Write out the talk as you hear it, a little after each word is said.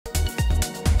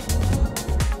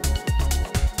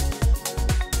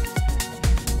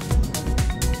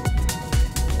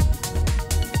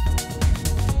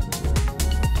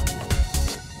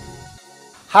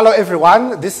Hello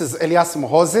everyone, this is Elias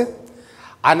Muhoozi,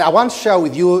 and I want to share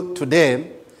with you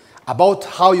today about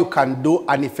how you can do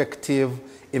an effective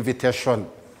invitation.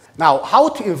 Now, how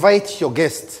to invite your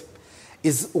guest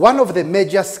is one of the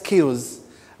major skills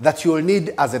that you will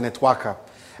need as a networker,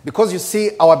 because you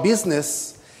see, our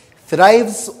business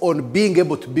thrives on being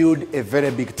able to build a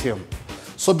very big team.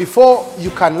 So before you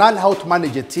can learn how to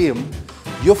manage a team,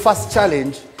 your first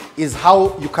challenge is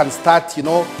how you can start,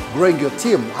 growing your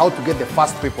team, how to get the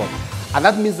first people. And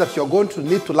that means that you're going to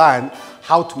need to learn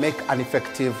how to make an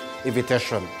effective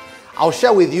invitation. I'll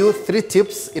share with you 3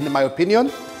 tips, in my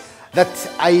opinion, that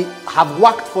I have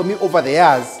worked for me over the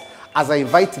years as I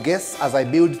invite guests, as I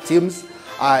build teams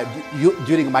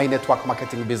during my network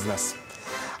marketing business.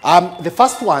 The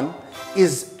first one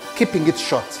is keeping it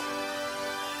short.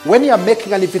 When you are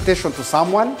making an invitation to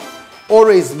someone,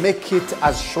 always make it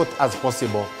as short as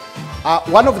possible.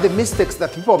 One of the mistakes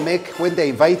that people make when they're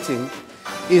inviting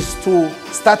is to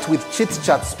start with chit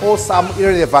chats or some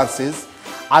irrelevancies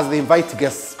as they invite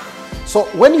guests. So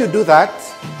when you do that,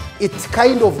 it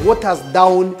kind of waters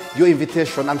down your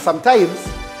invitation, and sometimes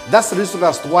that's the reason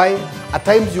as to why at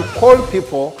times you call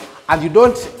people and you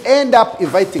don't end up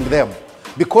inviting them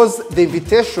because the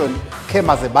invitation came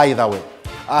as a by the way.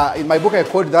 In my book I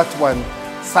called that one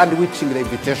sandwiching the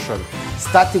invitation,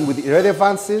 starting with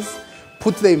irrelevancies,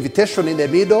 put the invitation in the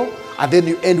middle, and then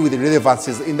you end with the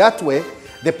relevancies. In that way,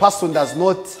 the person does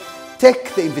not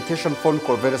take the invitation phone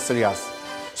call very serious.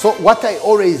 So what I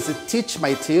always teach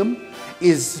my team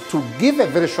is to give a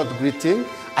very short greeting,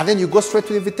 and then you go straight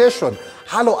to the invitation.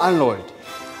 Hello, Arnold.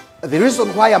 The reason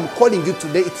why I'm calling you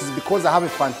today, it is because I have a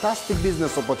fantastic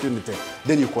business opportunity.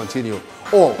 Then you continue.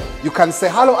 Or you can say,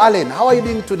 hello, Alan, how are you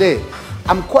doing today?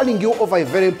 I'm calling you over a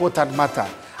very important matter.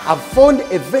 I've found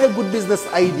a very good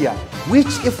business idea, which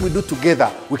if we do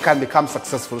together, we can become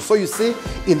successful. So you see,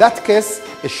 in that case,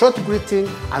 a short greeting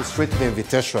and straight to the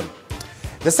invitation.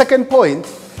 The second point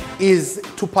is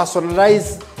to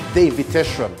personalize the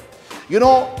invitation.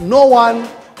 No one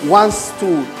wants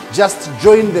to just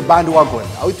join the bandwagon.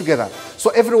 Are we together? So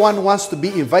everyone wants to be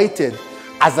invited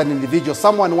as an individual.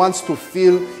 Someone wants to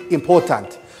feel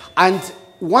important. And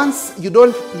once you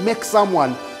don't make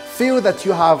someone feel that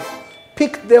you have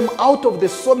picked them out of the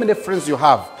so many friends you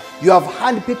have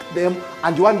handpicked them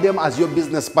and you want them as your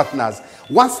business partners.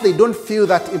 Once they don't feel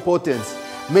that importance,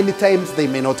 many times they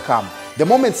may not come. The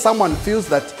moment someone feels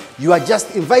that you are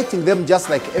just inviting them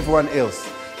just like everyone else,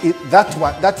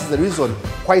 that is the reason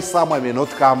why someone may not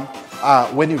come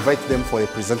when you invite them for a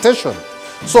presentation.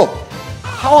 So,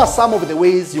 how are some of the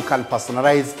ways you can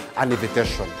personalize an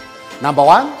invitation? Number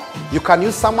 1, you can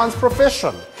use someone's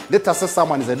profession. Let us say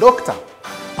someone is a doctor.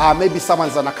 Maybe someone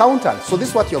is an accountant. So this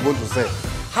is what you're going to say.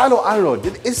 Hello, Arnold.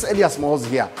 It's Elias Muhoozi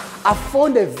here. I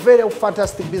found a very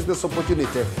fantastic business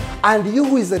opportunity. And you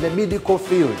who is in the medical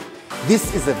field,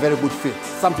 this is a very good fit.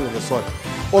 Something of the sort.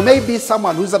 Or maybe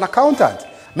someone who's an accountant.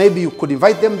 Maybe you could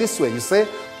invite them this way. You say,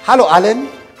 hello, Alan.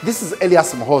 This is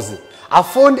Elias Muhoozi. I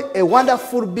found a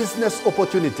wonderful business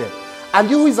opportunity.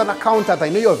 And you who is an accountant, I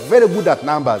know you're very good at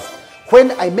numbers.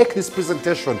 When I make this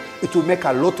presentation, it will make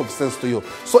a lot of sense to you.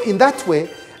 So in that way,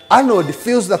 Arnold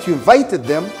feels that you invited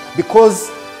them because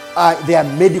they are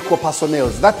medical personnel.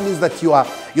 That means that you are,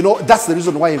 that's the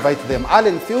reason why I invited them.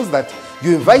 Alan feels that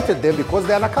you invited them because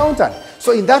they are an accountant.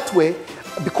 So in that way,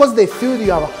 because they feel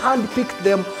you have handpicked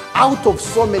them out of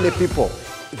so many people,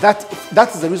 that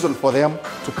is the reason for them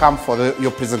to come for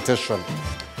your presentation.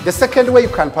 The second way you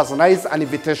can personalize an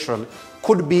invitation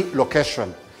could be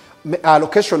location.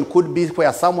 Location could be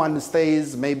where someone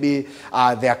stays, maybe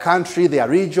their country, their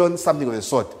region, something of the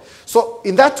sort. So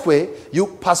in that way, you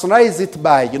personalize it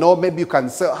by, maybe you can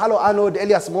say, hello Arnold,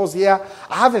 Elias Muhoozi here.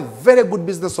 I have a very good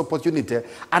business opportunity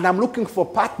and I'm looking for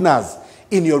partners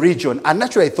in your region. And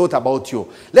naturally I thought about you.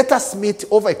 Let us meet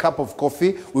over a cup of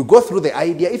coffee. We'll go through the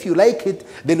idea. If you like it,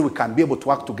 then we can be able to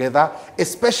work together,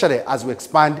 especially as we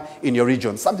expand in your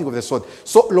region, something of the sort.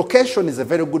 So location is a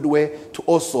very good way to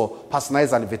also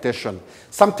personalize an invitation.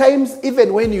 Sometimes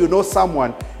even when you know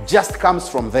someone just comes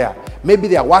from there, maybe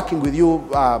they are working with you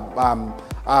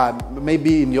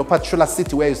maybe in your particular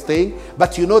city where you're staying,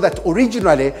 but you know that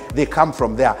originally they come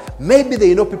from there. Maybe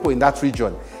they know people in that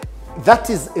region. That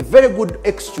is a very good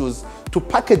excuse to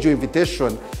package your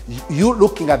invitation, you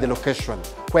looking at the location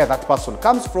where that person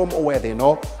comes from or where they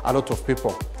know a lot of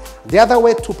people. The other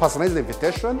way to personalize the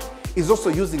invitation is also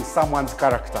using someone's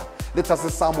character. Let us say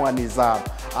someone is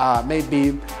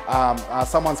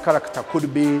someone's character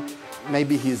could be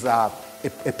maybe he's a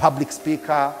public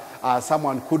speaker,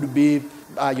 someone could be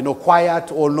quiet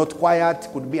or not quiet,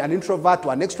 could be an introvert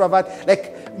or an extrovert.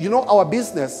 Like, our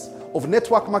business of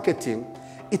network marketing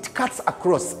it cuts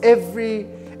across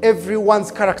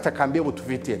everyone's character can be able to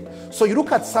fit in. So you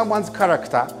look at someone's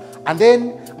character, and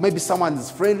then maybe someone is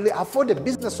friendly, afford a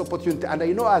business opportunity, and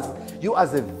you know, as you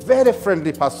as a very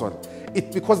friendly person,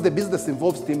 because the business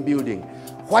involves team building,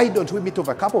 why don't we meet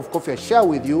over a cup of coffee, I share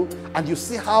with you, and you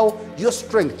see how your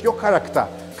strength, your character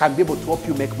can be able to help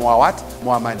you make more what?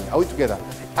 More money. Are we together?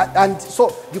 And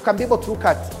so you can be able to look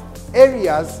at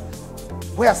areas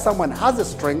where someone has a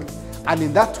strength, and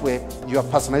in that way, you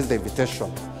have personalized the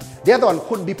invitation. The other one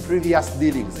could be previous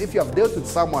dealings. If you have dealt with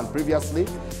someone previously,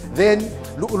 then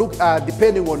look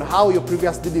depending on how your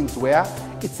previous dealings were,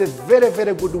 it's a very,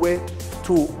 very good way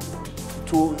to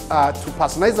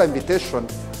personalize the invitation,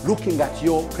 looking at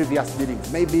your previous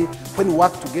dealings. Maybe when we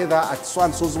worked together at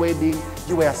so-and-so's wedding,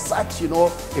 you were such,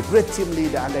 a great team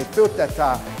leader, and I felt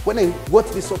that when I got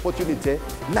this opportunity,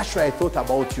 naturally I thought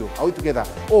about you. Are we together?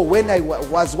 Or when I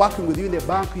was working with you in the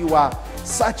bank, you were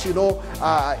such,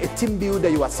 a team builder,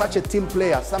 you are such a team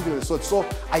player, something of the sort. So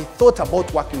I thought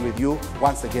about working with you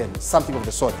once again, something of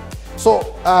the sort. So,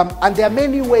 and there are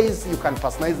many ways you can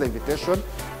personalize the invitation.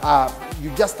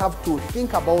 You just have to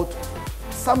think about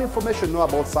some information you know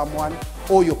about someone,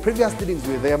 or your previous dealings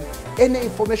with them. Any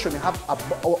information you have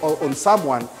on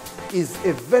someone is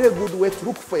a very good way to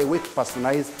look for a way to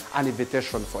personalize an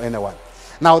invitation for anyone.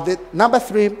 Now, the number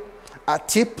 3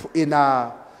 tip in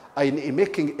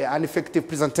making an effective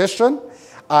presentation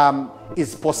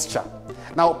is posture.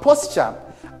 Now, posture,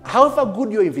 however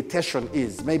good your invitation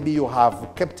is, maybe you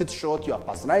have kept it short, you have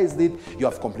personalized it, you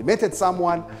have complimented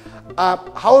someone,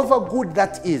 however good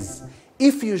that is,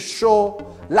 if you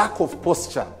show lack of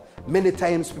posture, many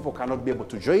times people cannot be able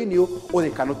to join you, or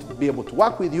they cannot be able to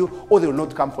work with you, or they will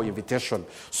not come for your invitation.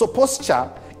 So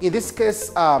posture, in this case,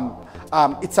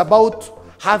 it's about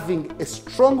having a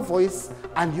strong voice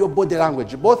and your body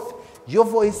language. Both your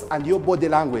voice and your body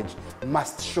language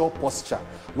must show posture.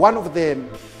 One of the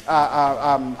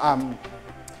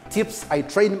tips I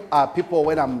train people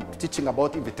when I'm teaching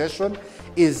about invitation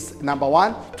is, number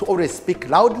 1, to always speak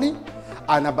loudly,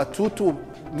 and number 2, to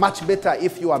much better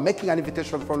if you are making an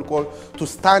invitation phone call, to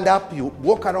stand up, you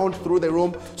walk around through the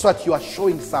room so that you are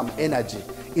showing some energy.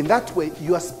 In that way,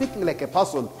 you are speaking like a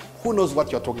person who knows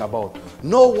what you're talking about.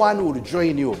 No one will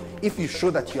join you if you show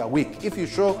that you are weak, if you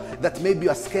show that maybe you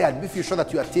are scared, if you show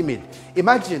that you are timid.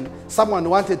 Imagine someone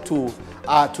wanted to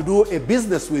do a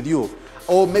business with you,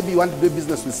 or maybe you want to do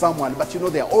business with someone, but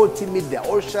they're all timid, they're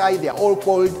all shy, they're all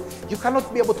cold. You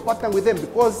cannot be able to partner with them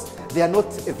because they are not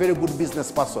a very good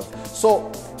business person.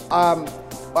 So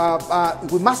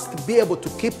we must be able to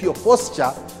keep your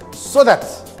posture so that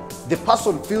the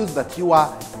person feels that you are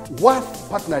worth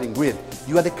partnering with.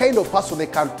 You are the kind of person they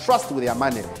can trust with their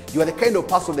money. You are the kind of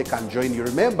person they can join you.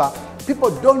 Remember,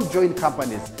 people don't join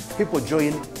companies. People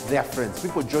join their friends.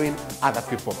 People join other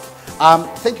people.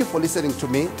 Thank you for listening to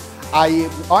me. I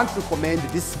want to recommend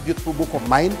this beautiful book of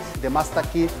mine, The Master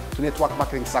Key to Network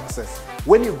Marketing Success.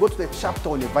 When you go to the chapter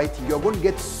on inviting, you're going to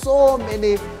get so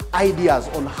many ideas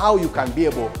on how you can be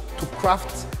able to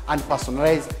craft and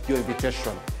personalize your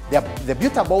invitation. The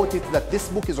beauty about it is that this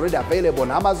book is already available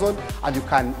on Amazon, and you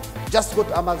can just go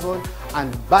to Amazon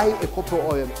and buy a copy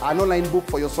or an online book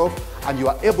for yourself, and you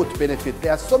are able to benefit.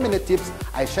 There are so many tips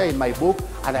I share in my book,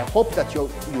 and I hope that you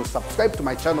subscribe to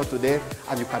my channel today,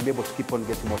 and you can be able to keep on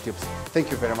getting more tips.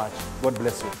 Thank you very much. God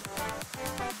bless you.